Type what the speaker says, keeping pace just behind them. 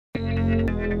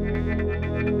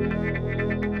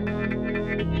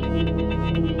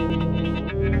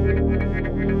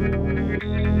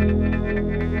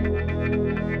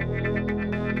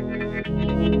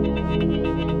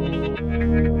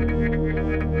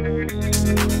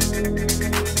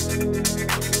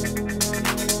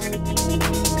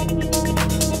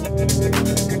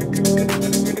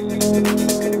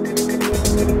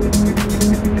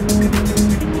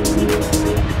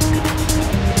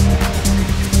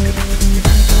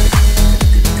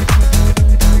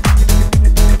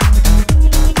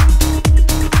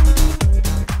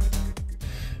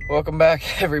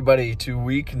back, everybody, to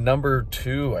week number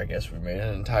 2. I guess we made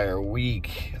an entire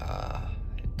week.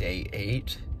 Day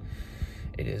 8.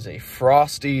 It is a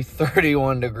frosty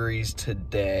 31 degrees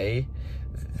today,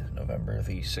 November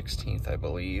the 16th, I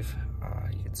believe.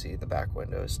 You can see the back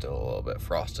window is still a little bit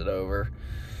frosted over.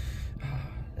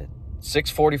 It's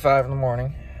 6:45 in the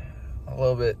morning, a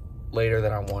little bit later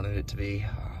than I wanted it to be,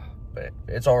 but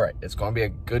it's all right. It's going to be a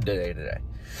good day today.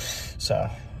 So,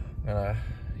 I'm going to,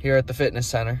 here at the fitness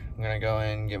center, I'm going to go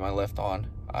in and get my lift on.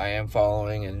 I am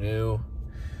following a new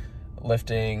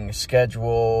lifting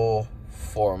schedule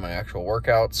for my actual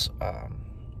workouts.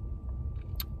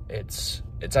 It's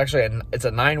actually a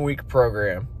 9-week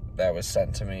program that was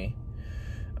sent to me,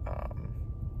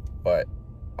 but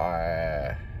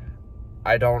I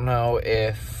don't know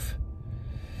if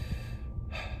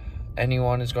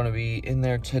anyone is going to be in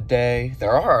there today.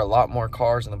 There are a lot more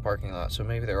cars in the parking lot, so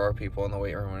maybe there are people in the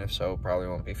weight room, and if so, probably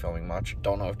won't be filming much.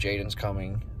 Don't know if Jaden's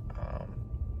coming.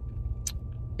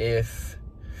 If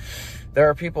there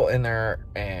are people in there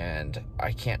and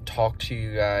I can't talk to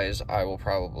you guys, I will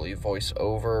probably voice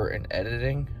over and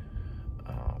editing.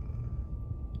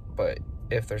 But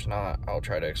if there's not, I'll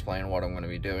try to explain what I'm going to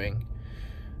be doing.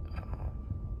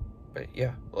 But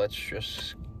yeah, let's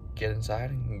just get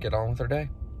inside and get on with our day.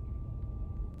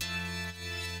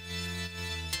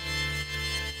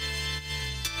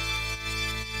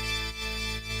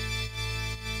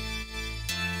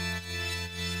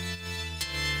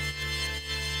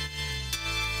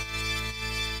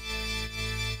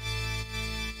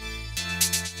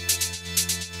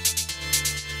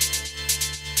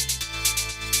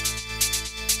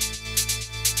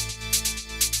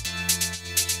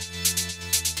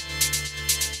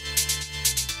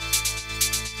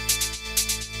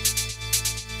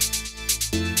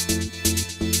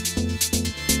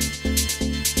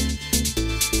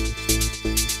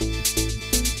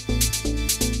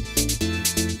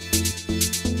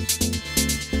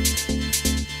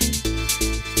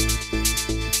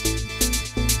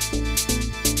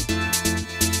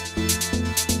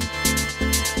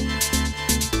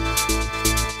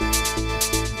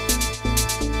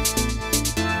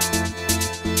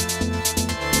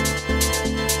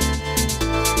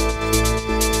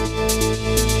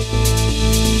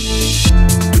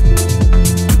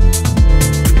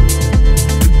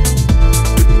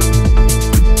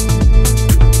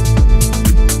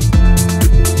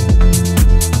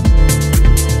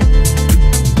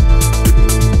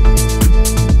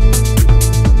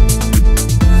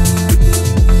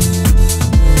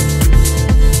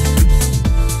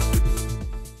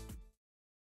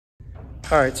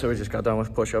 All right, so we just got done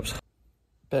with push-ups.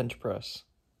 Bench press.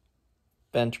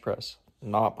 Bench press,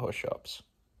 not push-ups.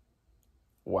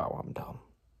 Wow, I'm dumb.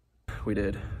 We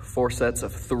did 4 sets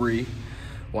of 3.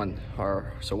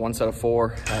 So one set of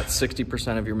 4 at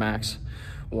 60% of your max,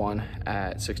 1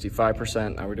 at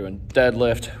 65%. Now we're doing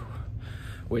deadlift,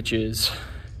 which is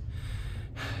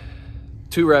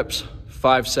 2 reps,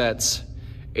 5 sets,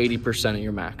 80% of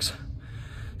your max.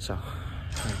 So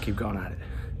I'm gonna keep going at it.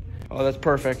 Oh, that's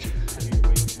perfect.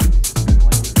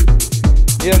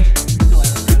 Yeah.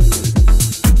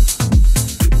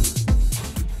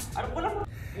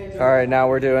 All right, now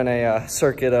we're doing a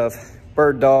circuit of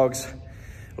bird dogs,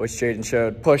 which Jaden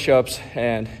showed, push-ups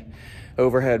and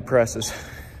overhead presses.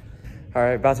 All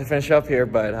right, about to finish up here,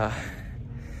 but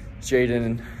Jaden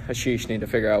and Ashish need to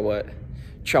figure out what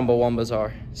Chumbawambas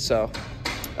are. So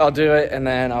I'll do it, and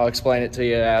then I'll explain it to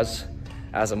you as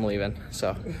I'm leaving.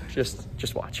 So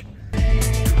just watch.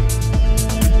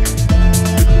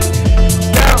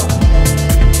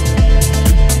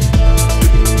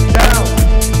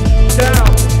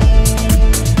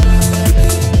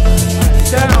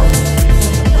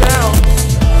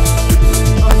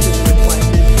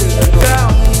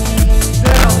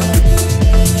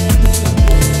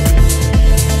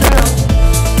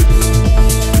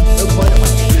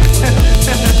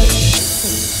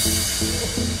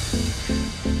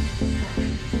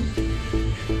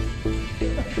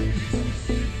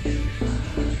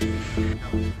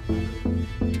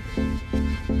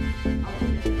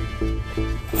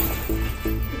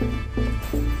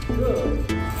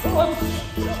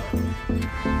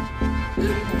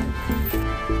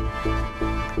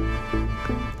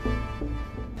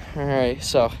 All right,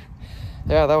 so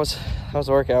yeah, that was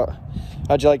a workout.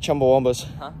 How'd you like Chumbawambas?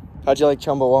 Huh? How'd you like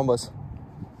Chumbawambas?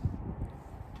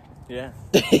 Yeah.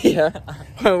 Yeah.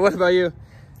 What about you?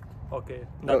 Okay,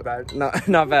 not bad.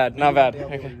 Not bad. Not bad.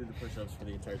 Okay. Okay. Do the push-ups for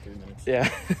the entire 3 minutes. Yeah.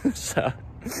 So,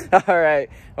 all right.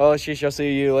 Well, Ashish, I'll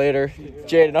see you later.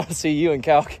 Jaden, I'll see you in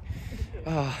calc.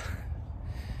 Oh,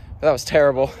 that was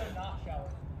terrible.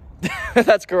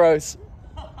 That's gross.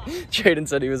 Jaden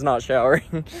said he was not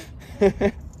showering.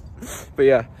 But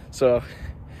yeah, so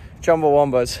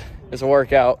Chumbawamba is a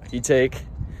workout. You take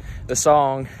the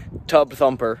song Tub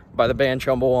Thumper by the band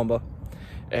Chumbawamba,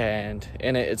 and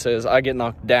in it says, I get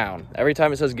knocked down. Every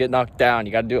time it says get knocked down,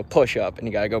 you got to do a push-up, and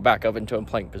you got to go back up into a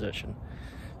plank position.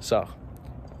 So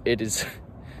it is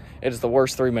the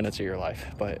worst 3 minutes of your life,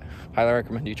 but highly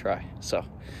recommend you try. So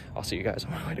I'll see you guys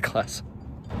on my way to class.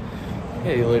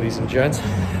 Hey, ladies and gents,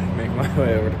 making my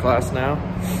way over to class now.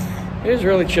 It is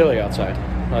really chilly outside,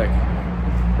 like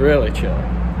really chilly,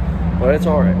 but it's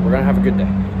all right. We're gonna have a good day.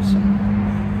 So,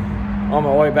 on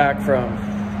my way back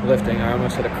from lifting, I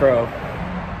almost hit a crow.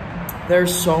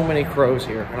 There's so many crows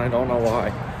here, and I don't know why.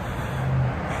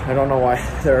 I don't know why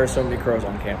there are so many crows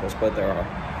on campus, but there are.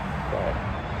 But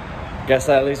I guess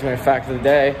that leads me to fact of the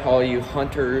day. All you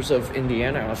hunters of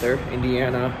Indiana out there,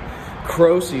 Indiana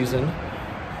crow season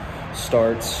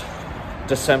starts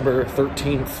December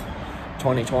 13th,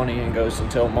 2020 and goes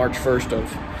until March 1st of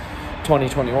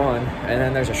 2021. And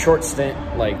then there's a short stint,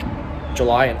 like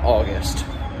July and August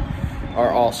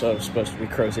are also supposed to be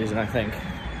crow season, I think.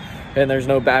 And there's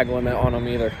no bag limit on them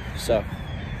either. So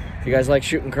if you guys like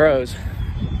shooting crows,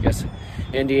 I guess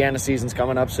Indiana season's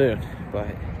coming up soon. But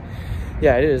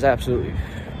yeah, it is absolutely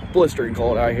blistering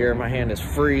cold out here. My hand is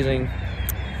freezing.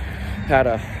 Had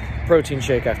a protein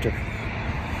shake after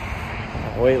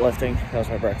weightlifting. That was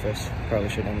my breakfast. Probably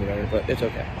should have done better, but it's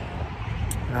okay.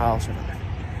 I'll survive.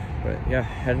 But yeah,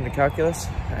 heading to calculus,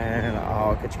 and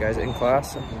I'll catch you guys in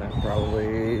class, and then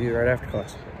probably right after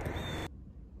class.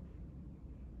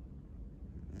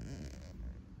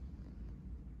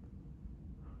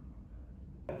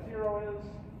 Zero is,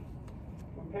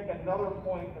 we pick another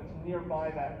point that's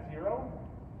nearby that zero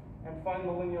and find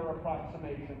the linear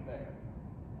approximation there.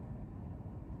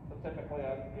 So typically,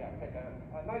 pick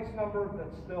a nice number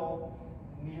that's still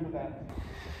near that.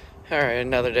 All right,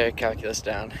 another day of calculus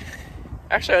down.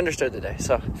 Actually, I understood today,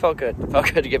 so it felt good.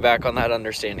 Felt good to get back on that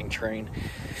understanding train.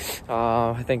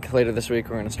 I think later this week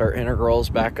we're going to start integrals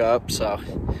back up, so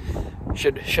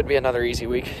should be another easy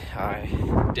week.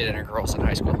 I did integrals in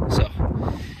high school, so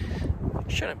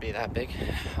shouldn't be that big.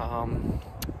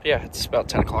 Yeah, it's about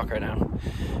 10 o'clock right now.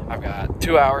 I've got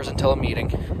 2 hours until a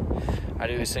meeting. I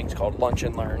do these things called lunch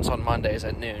and learns on Mondays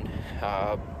at noon.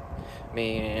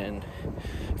 Me and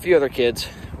a few other kids,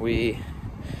 we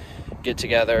get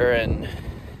together, and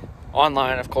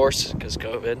online, of course, because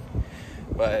COVID,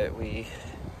 but we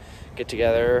get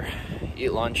together,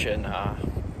 eat lunch, and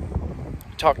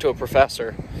talk to a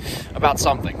professor about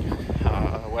something,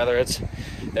 whether it's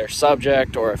their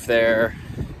subject or if they're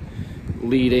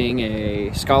leading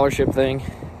a scholarship thing.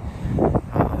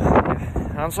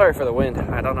 I'm sorry for the wind.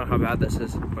 I don't know how bad this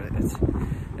is, but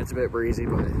it's a bit breezy,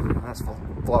 but that's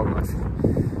vlog life.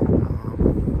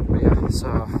 But yeah,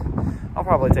 so I'll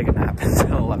probably take a nap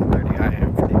until 11:30. I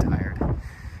am pretty tired.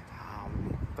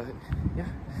 But yeah,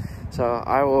 so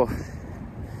I will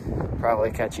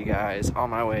probably catch you guys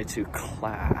on my way to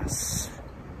class.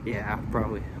 Yeah,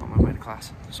 probably on my way to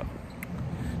class. So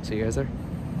see you guys there.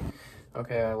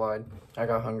 Okay, I lied. I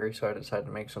got hungry, so I decided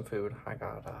to make some food. I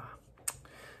got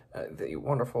the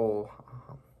wonderful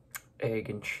egg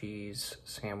and cheese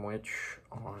sandwich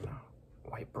on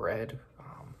white bread,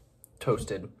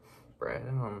 toasted bread.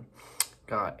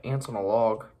 Got ants on a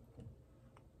log,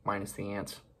 minus the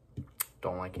ants.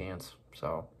 Don't like ants,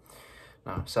 so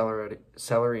no.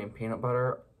 Celery and peanut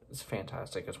butter is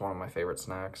fantastic. It's one of my favorite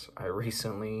snacks. I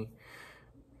recently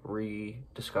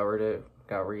rediscovered it,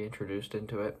 got reintroduced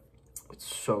into it. It's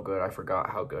so good. I forgot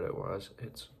how good it was.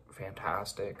 It's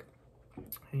fantastic.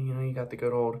 And you know, you got the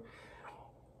good old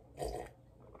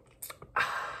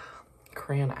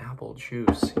crayon apple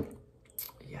juice.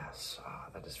 Yes,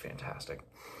 that is fantastic.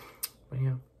 But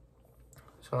yeah,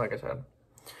 so like I said,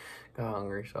 got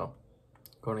hungry, so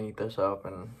gonna eat this up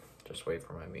and just wait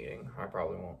for my meeting. I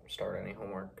probably won't start any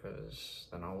homework because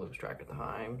then I'll lose track of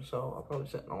time. So I'll probably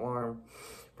set an alarm,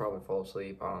 probably fall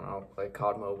asleep. I don't know, play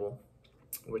COD Mobile,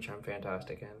 which I'm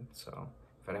fantastic in. So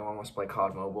if anyone wants to play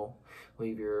COD Mobile,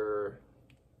 leave your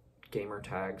gamer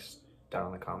tags down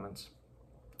in the comments.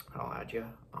 I'll add you.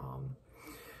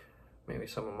 Maybe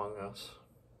some Among Us,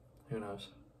 who knows?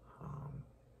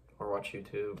 Or watch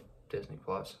YouTube, Disney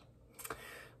Plus.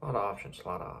 A lot of options,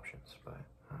 but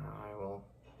I will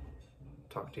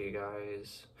talk to you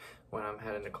guys when I'm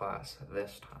heading to class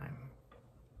this time.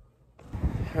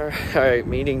 All right,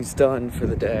 meeting's done for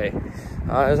the day. It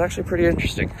was actually pretty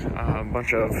interesting. A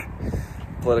bunch of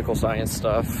political science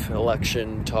stuff,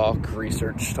 election talk,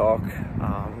 research talk.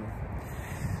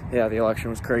 Yeah, the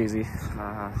election was crazy.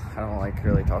 I don't like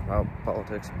really talking about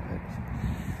politics, but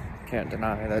can't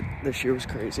deny that this year was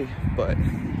crazy, but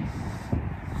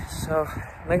so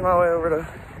making my way over to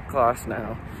class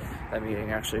now. That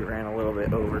meeting actually ran a little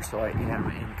bit over, so I am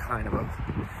in kind of a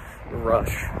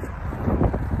rush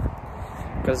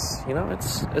because, you know,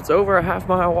 it's over a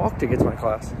half-mile walk to get to my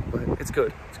class, but it's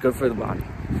good. It's good for the body,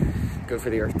 good for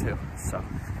the earth too. So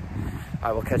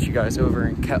I will catch you guys over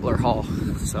in Kettler Hall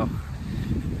so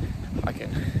I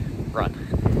can run.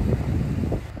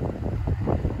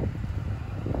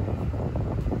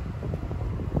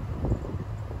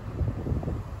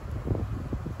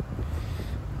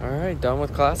 All right, done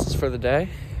with classes for the day.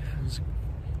 It was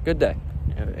a good day.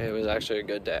 It was actually a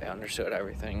good day. I understood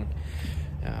everything.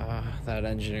 That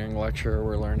engineering lecture,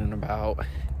 we're learning about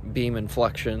beam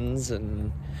inflections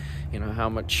and, you know, how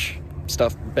much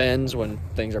stuff bends when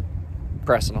things are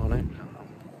pressing on it.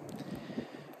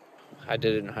 I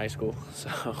did it in high school, so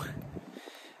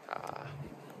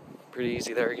pretty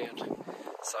easy there again.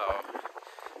 So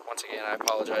once again, I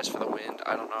apologize for the wind.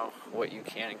 I don't know what you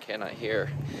can and cannot hear.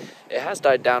 It has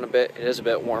died down a bit. It is a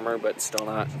bit warmer, but still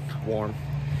not warm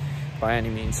by any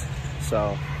means.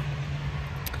 So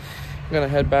I'm gonna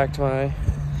head back to my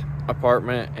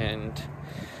apartment, and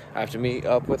I have to meet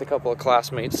up with a couple of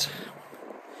classmates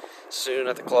soon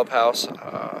at the clubhouse.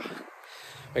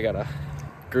 We got a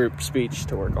group speech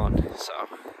to work on, so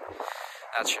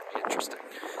that should be interesting.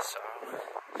 So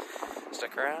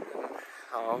stick around, and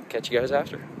I'll catch you guys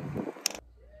after.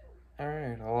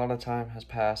 Alright, a lot of time has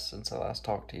passed since I last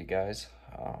talked to you guys.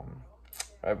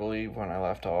 I believe when I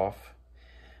left off,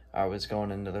 I was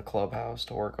going into the clubhouse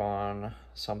to work on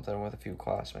something with a few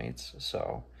classmates,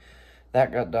 so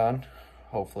that got done.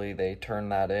 Hopefully they turn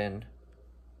that in.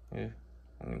 I'm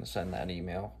going to send that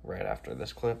email right after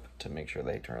this clip to make sure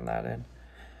they turn that in.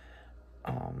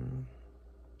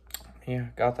 Yeah,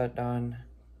 got that done.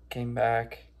 Came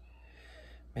back,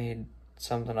 made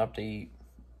something up to eat,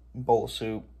 bowl of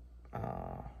soup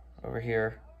over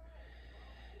here,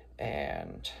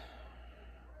 and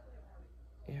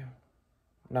yeah,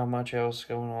 not much else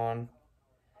going on.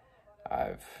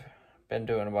 I've been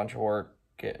doing a bunch of work,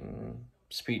 getting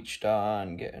speech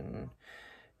done, getting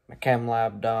my chem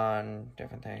lab done,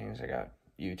 different things. I got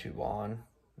YouTube on,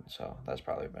 so that's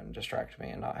probably been distracting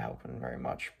me and not helping very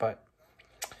much, but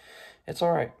it's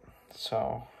all right.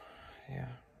 So yeah,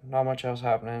 not much else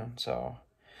happening, so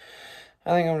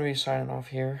I think I'm gonna be signing off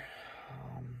here.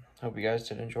 Hope you guys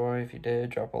did enjoy. If you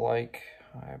did, drop a like.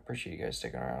 I appreciate you guys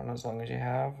sticking around as long as you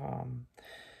have.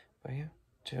 But yeah,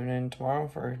 tune in tomorrow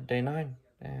for day 9,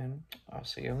 and I'll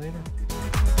see you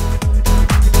later.